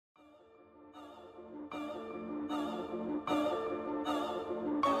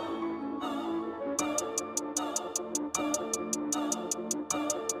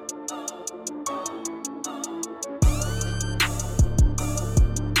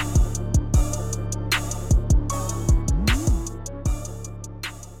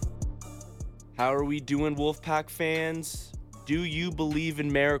How are we doing, Wolfpack fans? Do you believe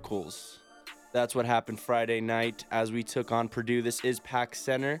in miracles? That's what happened Friday night as we took on Purdue. This is Pack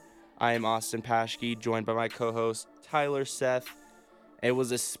Center. I am Austin Paschke, joined by my co-host Tyler Seth. It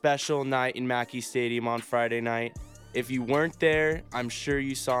was a special night in Mackey Stadium on Friday night. If you weren't there, I'm sure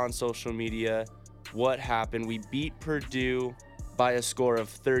you saw on social media what happened. We beat Purdue by a score of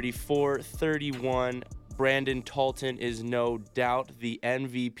 34-31. Brandon Talton is no doubt the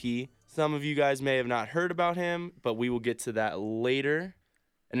MVP. Some of you guys may have not heard about him, but we will get to that later.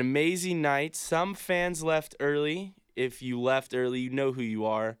 An amazing night. Some fans left early. If you left early, you know who you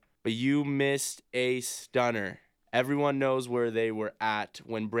are, but you missed a stunner. Everyone knows where they were at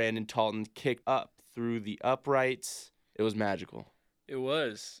when Brandon Talton kicked up through the uprights. It was magical. It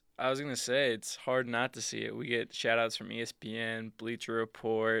was. I was going to say, it's hard not to see it. We get shout-outs from ESPN, Bleacher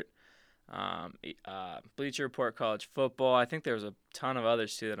Report, Bleacher Report College Football. I think there was a ton of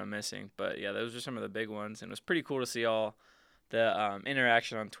others, too, that I'm missing. But, yeah, those are some of the big ones. And it was pretty cool to see all the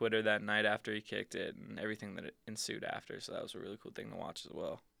interaction on Twitter that night after he kicked it and everything that ensued after. So that was a really cool thing to watch as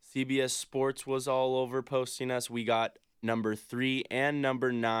well. CBS Sports was all over posting us. We got number 3 and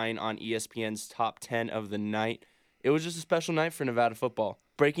number 9 on ESPN's top 10 of the night. It was just a special night for Nevada football.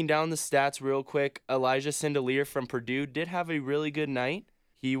 Breaking down the stats real quick, Elijah Sindelier from Purdue did have a really good night.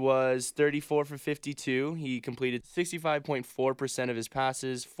 He was 34 for 52. He completed 65.4% of his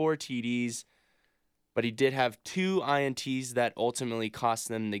passes, 4 TDs, but he did have 2 INTs that ultimately cost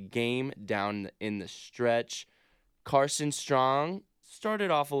them the game down in the stretch. Carson Strong started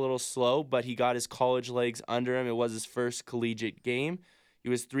off a little slow, but he got his college legs under him. It was his first collegiate game. He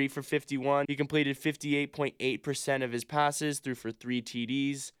was 3 for 51. He completed 58.8% of his passes, threw for 3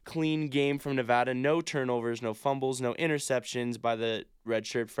 TDs. Clean game from Nevada. No turnovers, no fumbles, no interceptions by the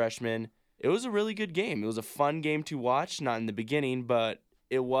redshirt freshman. It was a really good game. It was a fun game to watch, not in the beginning, but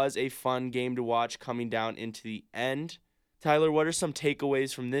it was a fun game to watch coming down into the end. Tyler, what are some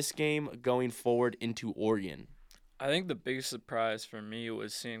takeaways from this game going forward into Oregon? I think the biggest surprise for me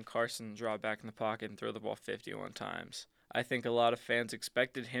was seeing Carson drop back in the pocket and throw the ball 51 times. I think a lot of fans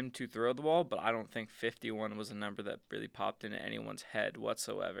expected him to throw the ball, but I don't think 51 was a number that really popped into anyone's head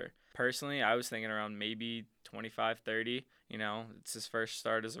whatsoever. Personally, I was thinking around maybe 25, 30. It's his first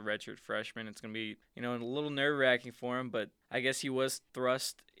start as a redshirt freshman. It's going to be, a little nerve-wracking for him, but I guess he was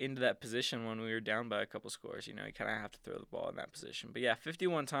thrust into that position when we were down by a couple scores. You kind of have to throw the ball in that position. But yeah,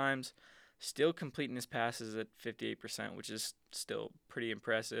 51 times. Still completing his passes at 58%, which is still pretty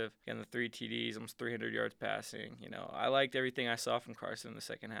impressive. Again, the 3 TDs, almost 300 yards passing. I liked everything I saw from Carson in the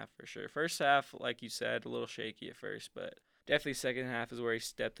second half for sure. First half, like you said, a little shaky at first, but definitely second half is where he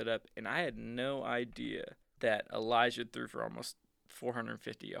stepped it up. And I had no idea that Elijah threw for almost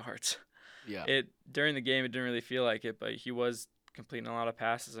 450 yards. Yeah. During the game, it didn't really feel like it, but he was completing a lot of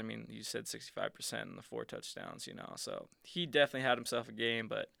passes. I mean, you said 65% and the 4 touchdowns, so he definitely had himself a game,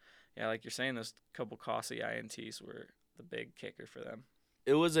 but yeah, like you're saying, those couple costly INTs were the big kicker for them.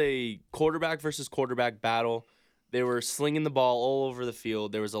 It was a quarterback versus quarterback battle. They were slinging the ball all over the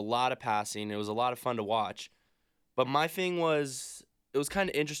field. There was a lot of passing. It was a lot of fun to watch. But my thing was, it was kind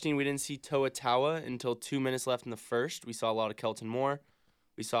of interesting. We didn't see Toa Taua until 2 minutes left in the first. We saw a lot of Kelton Moore.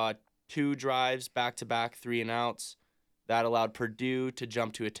 We saw 2 drives, back-to-back, 3 and outs. That allowed Purdue to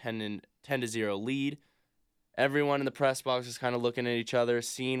jump to a 10-0 lead. Everyone in the press box was kind of looking at each other,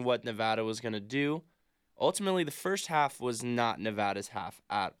 seeing what Nevada was going to do. Ultimately, the first half was not Nevada's half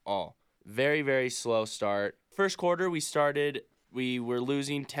at all. Very, very slow start. First quarter, we were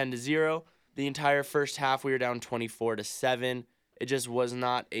losing 10-0. The entire first half, we were down 24-7. It just was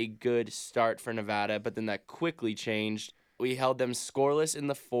not a good start for Nevada, but then that quickly changed. We held them scoreless in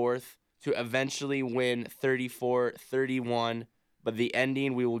the fourth to eventually win 34-31, but the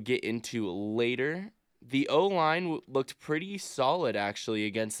ending we will get into later. The O-line looked pretty solid, actually,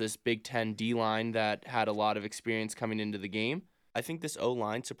 against this Big Ten D-line that had a lot of experience coming into the game. I think this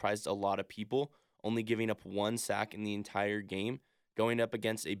O-line surprised a lot of people, only giving up 1 sack in the entire game. Going up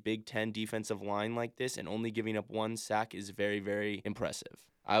against a Big Ten defensive line like this and only giving up 1 sack is very, very impressive.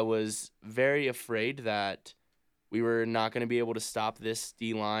 I was very afraid that we were not going to be able to stop this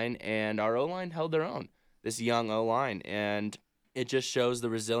D-line, and our O-line held their own, this young O-line, and it just shows the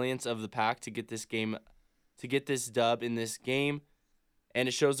resilience of the Pack to get this dub in this game, and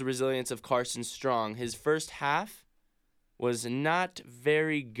it shows the resilience of Carson Strong. His first half was not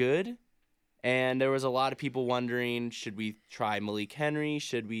very good, and there was a lot of people wondering, should we try Malik Henry?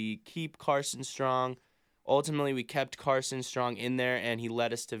 Should we keep Carson Strong? Ultimately, we kept Carson Strong in there, and he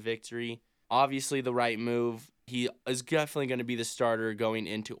led us to victory. Obviously, the right move. He is definitely going to be the starter going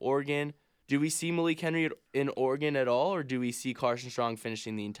into Oregon. Do we see Malik Henry in Oregon at all, or do we see Carson Strong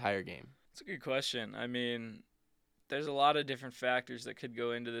finishing the entire game? It's a good question. I mean, there's a lot of different factors that could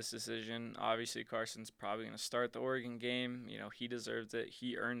go into this decision. Obviously, Carson's probably going to start the Oregon game. He deserves it.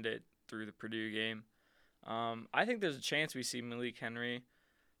 He earned it through the Purdue game. I think there's a chance we see Malik Henry.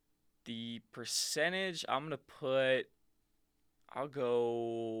 The percentage, I'll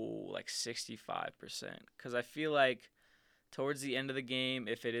go like 65%. Because I feel like towards the end of the game,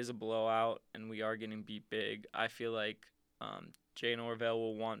 if it is a blowout and we are getting beat big, I feel like Jay Norvell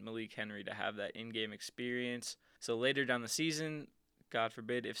will want Malik Henry to have that in-game experience. So later down the season, God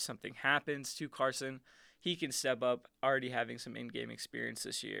forbid, if something happens to Carson, he can step up already having some in-game experience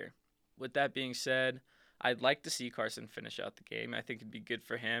this year. With that being said, I'd like to see Carson finish out the game. I think it'd be good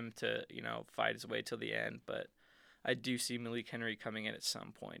for him to, fight his way till the end. But I do see Malik Henry coming in at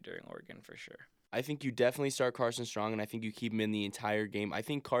some point during Oregon for sure. I think you definitely start Carson Strong, and I think you keep him in the entire game. I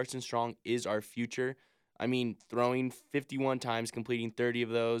think Carson Strong is our future. I mean, throwing 51 times, completing 30 of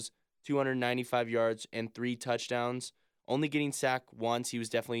those, 295 yards, and 3 touchdowns. Only getting sacked once. He was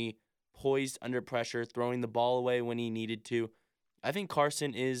definitely poised under pressure, throwing the ball away when he needed to. I think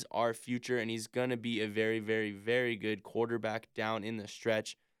Carson is our future, and he's going to be a very, very, very good quarterback down in the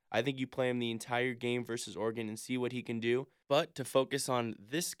stretch. I think you play him the entire game versus Oregon and see what he can do. But to focus on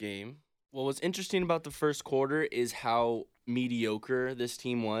this game, what was interesting about the first quarter is how mediocre this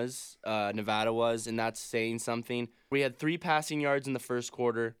team was, Nevada was, and that's saying something. We had 3 passing yards in the first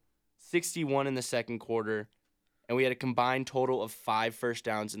quarter, 61 in the second quarter, and we had a combined total of 5 first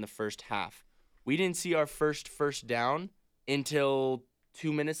downs in the first half. We didn't see our first down until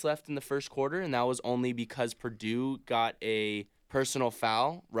 2 minutes left in the first quarter, and that was only because Purdue got a personal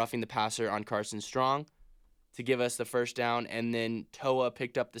foul, roughing the passer on Carson Strong, to give us the first down, and then Toa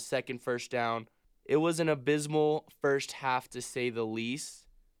picked up the second first down. It was an abysmal first half, to say the least,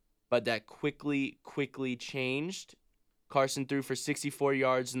 but that quickly changed. Carson threw for 64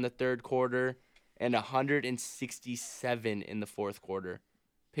 yards in the third quarter and 167 in the fourth quarter,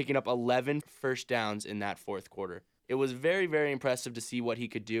 picking up 11 first downs in that fourth quarter. It was very, very impressive to see what he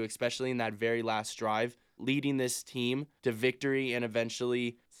could do, especially in that very last drive, leading this team to victory and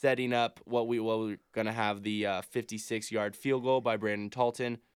eventually setting up what we're going to have the 56-yard field goal by Brandon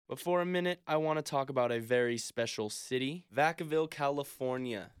Talton. But for a minute, I want to talk about a very special city, Vacaville,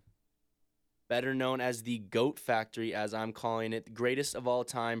 California. Better known as the GOAT Factory, as I'm calling it, the greatest of all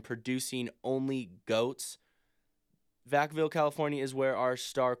time, producing only GOATs. Vacaville, California is where our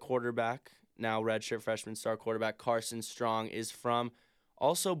star quarterback, now redshirt freshman star quarterback, Carson Strong is from.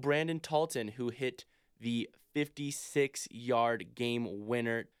 Also, Brandon Talton, who hit the 56-yard game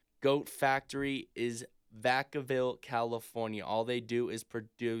winner. GOAT Factory is Vacaville, California. All they do is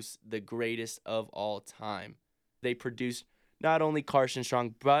produce the greatest of all time. They produced not only Carson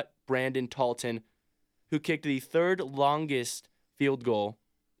Strong, but Brandon Talton, who kicked the 3rd longest field goal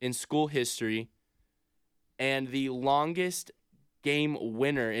in school history and the longest game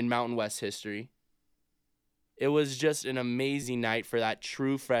winner in Mountain West history. It was just an amazing night for that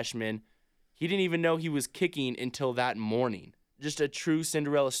true freshman. He didn't even know he was kicking until that morning. Just a true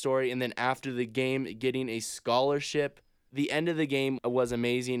Cinderella story. And then after the game, getting a scholarship. The end of the game was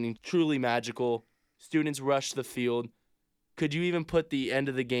amazing and truly magical. Students rushed the field. Could you even put the end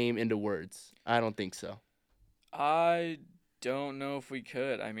of the game into words? I don't think so. I don't know if we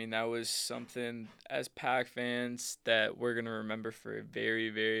could. I mean, that was something as Pac fans that we're going to remember for a very,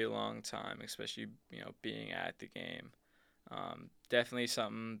 very long time, especially, being at the game. Definitely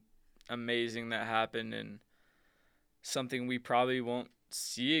something amazing that happened and something we probably won't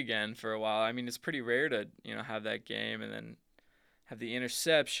see again for a while. I mean, it's pretty rare to, have that game and then have the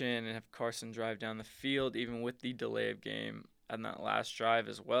interception and have Carson drive down the field, even with the delay of game on that last drive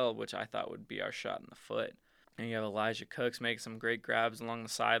as well, which I thought would be our shot in the foot. And you have Elijah Cooks making some great grabs along the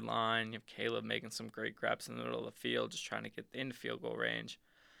sideline. You have Caleb making some great grabs in the middle of the field, just trying to get into field goal range.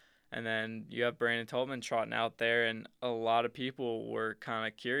 And then you have Brandon Talton trotting out there, and a lot of people were kind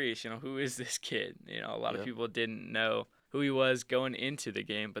of curious, who is this kid? A lot of people didn't know who he was going into the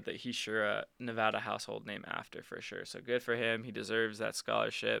game, but that he's sure a Nevada household name after for sure. So good for him. He deserves that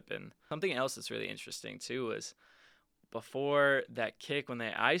scholarship. And something else that's really interesting, too, was before that kick, when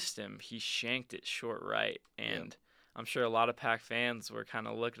they iced him, he shanked it short right. And I'm sure a lot of Pac fans were kind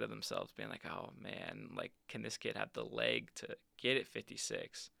of looking at themselves being like, oh, man, can this kid have the leg to get it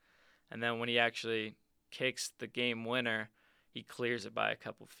 56? And then when he actually kicks the game winner, he clears it by a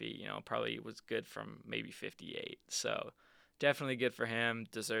couple feet. Probably was good from maybe 58. So definitely good for him.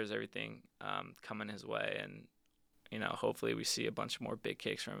 Deserves everything coming his way. And, hopefully we see a bunch more big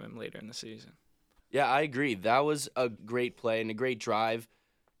kicks from him later in the season. Yeah, I agree. That was a great play and a great drive.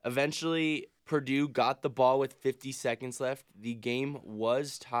 Eventually, Purdue got the ball with 50 seconds left. The game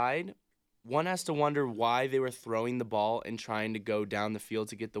was tied, one has to wonder why they were throwing the ball and trying to go down the field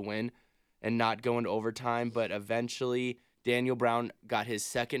to get the win and not go into overtime. But eventually, Daniel Brown got his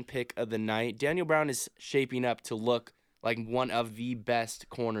second pick of the night. Daniel Brown is shaping up to look like one of the best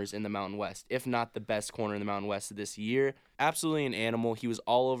corners in the Mountain West, if not the best corner in the Mountain West this year. Absolutely an animal. He was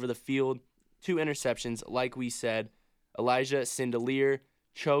all over the field. 2 interceptions, like we said. Elijah Sindelier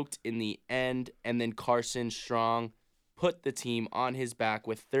choked in the end, and then Carson Strong put the team on his back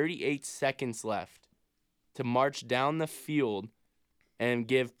with 38 seconds left to march down the field and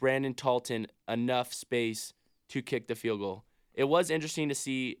give Brandon Talton enough space to kick the field goal. It was interesting to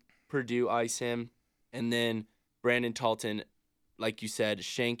see Purdue ice him, and then Brandon Talton, like you said,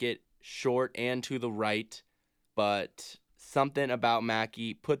 shank it short and to the right, but something about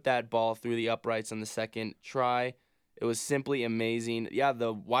Mackey put that ball through the uprights on the second try. It was simply amazing. Yeah,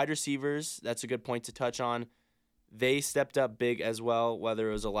 the wide receivers, that's a good point to touch on. They stepped up big as well, whether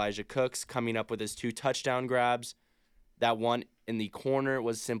it was Elijah Cooks coming up with his 2 touchdown grabs. That one in the corner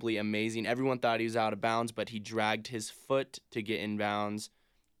was simply amazing. Everyone thought he was out of bounds, but he dragged his foot to get in bounds.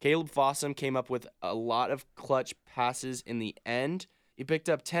 Caleb Fossum came up with a lot of clutch passes in the end. He picked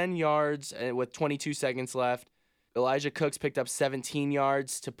up 10 yards with 22 seconds left. Elijah Cooks picked up 17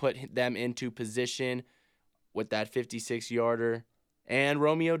 yards to put them into position with that 56-yarder. And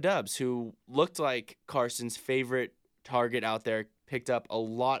Romeo Doubs, who looked like Carson's favorite target out there, picked up a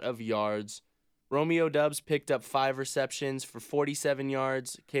lot of yards. Romeo Doubs picked up 5 receptions for 47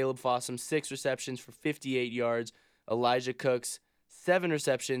 yards. Caleb Fossum, 6 receptions for 58 yards. Elijah Cooks, 7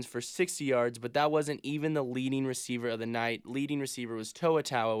 receptions for 60 yards, but that wasn't even the leading receiver of the night. Leading receiver was Toa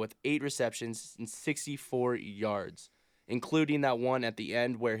Taua with 8 receptions and 64 yards, including that one at the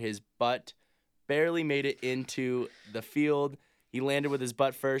end where his butt barely made it into the field. He landed with his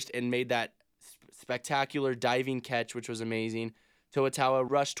butt first and made that spectacular diving catch, which was amazing. Toa Taua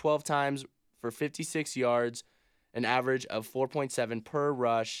rushed 12 times for 56 yards, an average of 4.7 per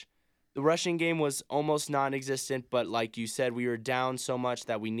rush. The rushing game was almost non-existent, but like you said, we were down so much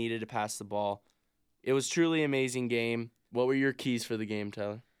that we needed to pass the ball. It was truly an amazing game. What were your keys for the game,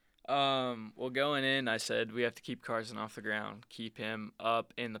 Tyler? Well, going in, I said we have to keep Carson off the ground, keep him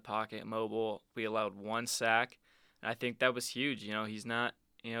up in the pocket, mobile. We allowed 1 sack, and I think that was huge. He's not,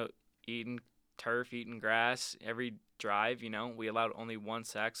 eating turf, eating grass every drive. We allowed only 1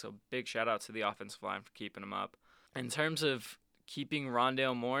 sack, so big shout out to the offensive line for keeping him up. In terms of keeping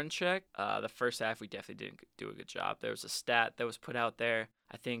Rondale Moore in check, the first half we definitely didn't do a good job. There was a stat that was put out there.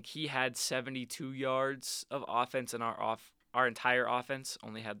 I think he had 72 yards of offense, and our entire offense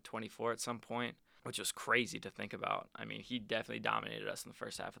only had 24 at some point, which was crazy to think about. I mean, he definitely dominated us in the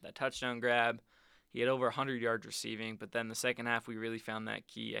first half with that touchdown grab. He had over 100 yards receiving, but then the second half we really found that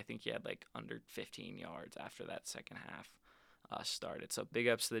key. I think he had like under 15 yards after that second half started. So big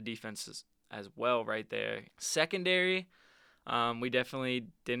ups to the defenses as well right there. Secondary, we definitely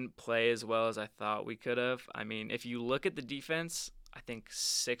didn't play as well as I thought we could have. I mean, if you look at the defense, I think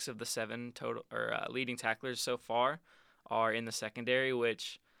 6 of the 7 total leading tacklers so far are in the secondary,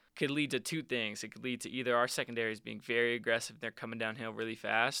 which could lead to 2 things. It could lead to either our secondaries being very aggressive, they're coming downhill really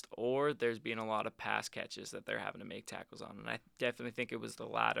fast, or there's being a lot of pass catches that they're having to make tackles on. And I definitely think it was the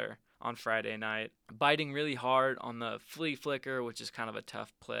latter on Friday night. Biting really hard on the flea flicker, which is kind of a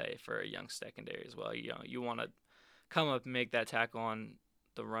tough play for a young secondary as well. You want to come up and make that tackle on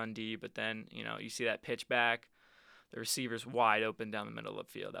the run D, but then, you see that pitch back, the receiver's wide open down the middle of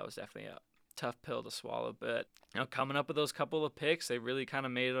the field. That was definitely a tough pill to swallow, but coming up with those couple of picks, they really kind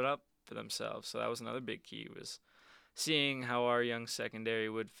of made it up for themselves. So that was another big key, was seeing how our young secondary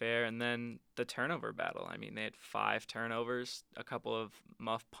would fare. And then the turnover battle. I mean, they had 5 turnovers, a couple of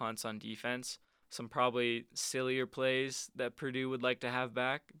muff punts on defense, some probably sillier plays that Purdue would like to have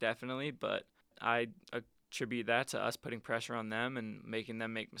back, definitely, but I attribute that to us putting pressure on them and making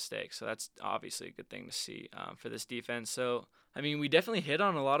them make mistakes. So that's obviously a good thing to see for this defense. So I mean, we definitely hit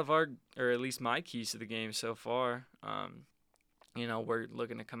on a lot of our, or at least my keys to the game so far. We're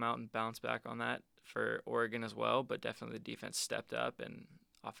looking to come out and bounce back on that for Oregon as well, but definitely the defense stepped up and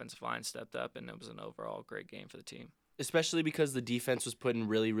offensive line stepped up, and it was an overall great game for the team. Especially because the defense was put in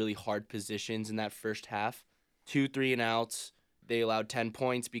really, really hard positions in that first half. 2 3-and-outs. They allowed 10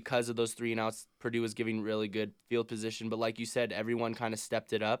 points because of those 3-and-outs. Purdue was giving really good field position, but like you said, everyone kind of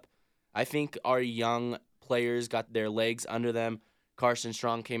stepped it up. I think our young players got their legs under them. Carson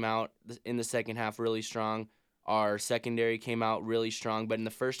Strong came out in the second half really strong. Our secondary came out really strong, but in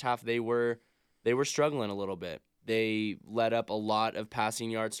the first half they were struggling a little bit. They let up a lot of passing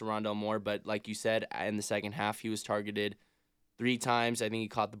yards to Rondale Moore, but like you said, in the second half he was targeted 3 times. I think he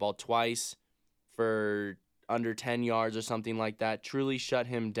caught the ball twice for under 10 yards or something like that. Truly shut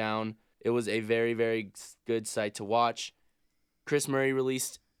him down. It was a very, very good sight to watch. Chris Murray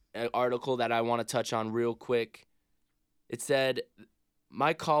released an article that I want to touch on real quick. It said,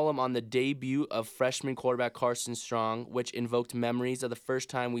 my column on the debut of freshman quarterback Carson Strong, which invoked memories of the first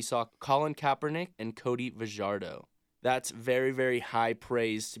time we saw Colin Kaepernick and Cody Fajardo. That's very, very high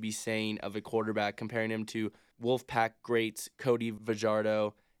praise to be saying of a quarterback, comparing him to Wolfpack greats Cody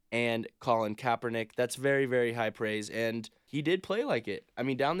Fajardo and Colin Kaepernick. That's very, very high praise, and he did play like it. I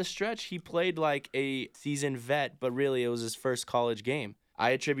mean, down the stretch, he played like a seasoned vet, but really it was his first college game.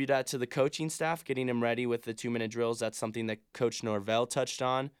 I attribute that to the coaching staff getting him ready with the 2-minute drills. That's something that Coach Norvell touched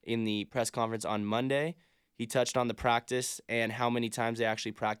on in the press conference on Monday. He touched on the practice and how many times they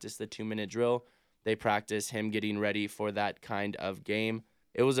actually practiced the 2-minute drill. They practiced him getting ready for that kind of game.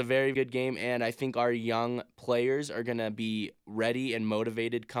 It was a very good game, and I think our young players are going to be ready and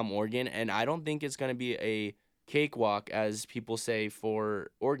motivated come Oregon, and I don't think it's going to be a cakewalk, as people say,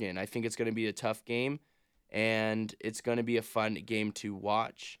 for Oregon. I think it's going to be a tough game, and it's going to be a fun game to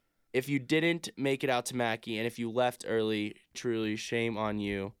watch. If you didn't make it out to Mackey, and if you left early, truly shame on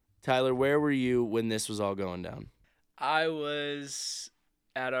you. Tyler, where were you when this was all going down? I was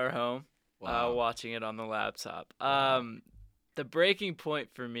at our home, watching it on the laptop. The breaking point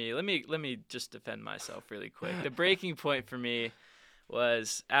for me, let me just defend myself really quick. The breaking point for me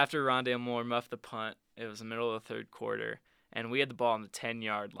was after Rondale Moore muffed the punt. It was the middle of the third quarter, and we had the ball on the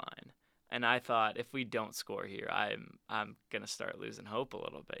 10-yard line. And I thought, if we don't score here, I'm gonna start losing hope a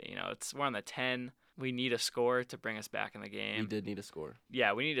little bit. You know, we're on the 10. We need a score to bring us back in the game. We did need a score.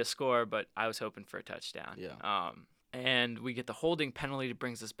 Yeah, we need a score, but I was hoping for a touchdown. Yeah. And we get the holding penalty that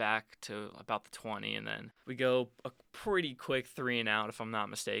brings us back to about the 20, and then we go a pretty quick 3-and-out, if I'm not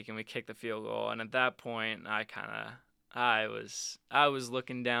mistaken. We kick the field goal, and at that point, I was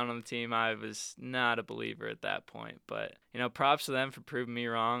looking down on the team. I was not a believer at that point, but props to them for proving me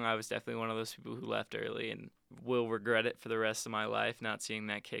wrong. I was definitely one of those people who left early and will regret it for the rest of my life, not seeing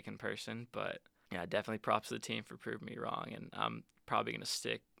that kick in person. But yeah, definitely props to the team for proving me wrong, and I'm probably gonna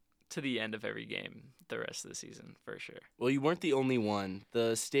stick to the end of every game the rest of the season for sure. Well, you weren't the only one.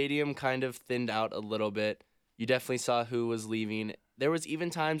 The stadium kind of thinned out a little bit. You definitely saw who was leaving. There was even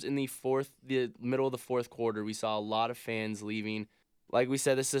times in the middle of the fourth quarter, we saw a lot of fans leaving. Like we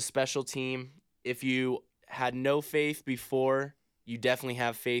said, this is a special team. If you had no faith before, you definitely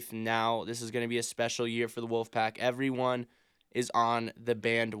have faith now. This is going to be a special year for the Wolfpack. Everyone is on the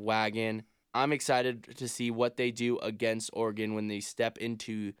bandwagon. I'm excited to see what they do against Oregon when they step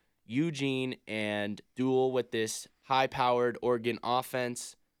into Eugene and duel with this high-powered Oregon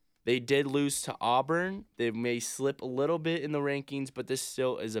offense. They did lose to Auburn. They may slip a little bit in the rankings, but this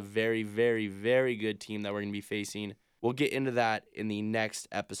still is a very, very, very good team that we're going to be facing. We'll get into that in the next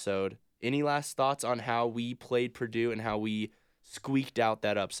episode. Any last thoughts on how we played Purdue and how we squeaked out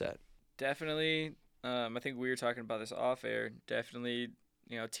that upset? Definitely. I think we were talking about this off air. Definitely,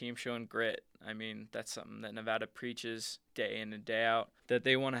 team showing grit. I mean, that's something that Nevada preaches day in and day out, that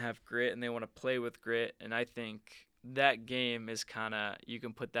they want to have grit and they want to play with grit. And I think that game is you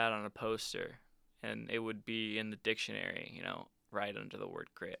can put that on a poster and it would be in the dictionary, right under the word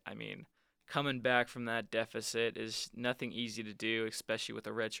grit. I mean, coming back from that deficit is nothing easy to do, especially with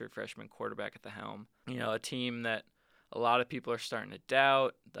a redshirt freshman quarterback at the helm. A team that a lot of people are starting to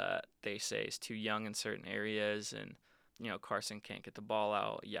doubt, that they say is too young in certain areas, and Carson can't get the ball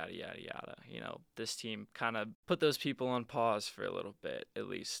out, yada, yada, yada. This team kind of put those people on pause for a little bit, at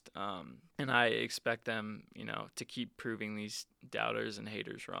least. And I expect them, to keep proving these doubters and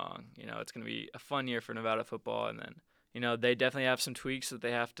haters wrong. It's going to be a fun year for Nevada football. And then, they definitely have some tweaks that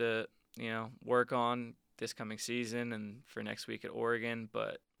they have to, work on this coming season and for next week at Oregon.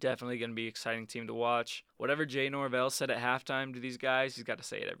 But definitely going to be an exciting team to watch. Whatever Jay Norvell said at halftime to these guys, he's got to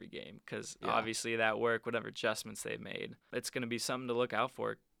say it every game because obviously that work, whatever adjustments they've made, it's going to be something to look out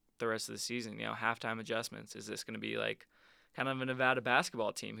for the rest of the season. Halftime adjustments. Is this going to be like kind of a Nevada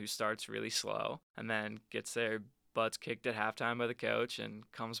basketball team who starts really slow and then gets their butts kicked at halftime by the coach and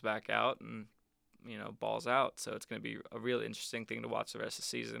comes back out and, balls out? So it's going to be a really interesting thing to watch the rest of the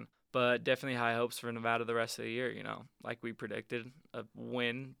season. But definitely high hopes for Nevada the rest of the year, like we predicted, a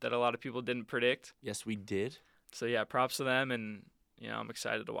win that a lot of people didn't predict. Yes, we did. So, yeah, props to them, and, I'm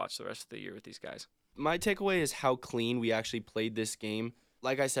excited to watch the rest of the year with these guys. My takeaway is how clean we actually played this game.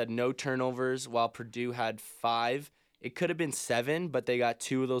 Like I said, no turnovers, while Purdue had 5. It could have been 7, but they got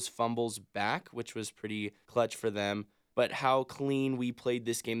 2 of those fumbles back, which was pretty clutch for them. But how clean we played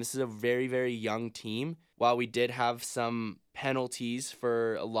this game. This is a very, very young team. While we did have some penalties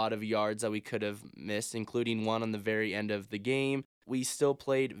for a lot of yards that we could have missed, including one on the very end of the game, We still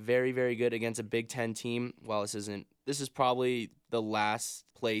played very, very good against a Big Ten team. While this is probably the last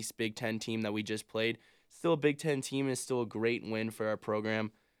place Big Ten team that we just played. Still a Big Ten team and still a great win for our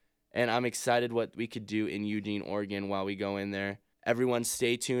program. And I'm excited what we could do in Eugene, Oregon while we go in there. Everyone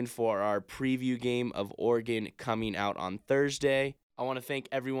stay tuned for our preview game of Oregon coming out on Thursday. I want to thank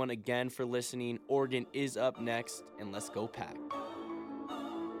everyone again for listening. Oregon is up next, and let's go Pack.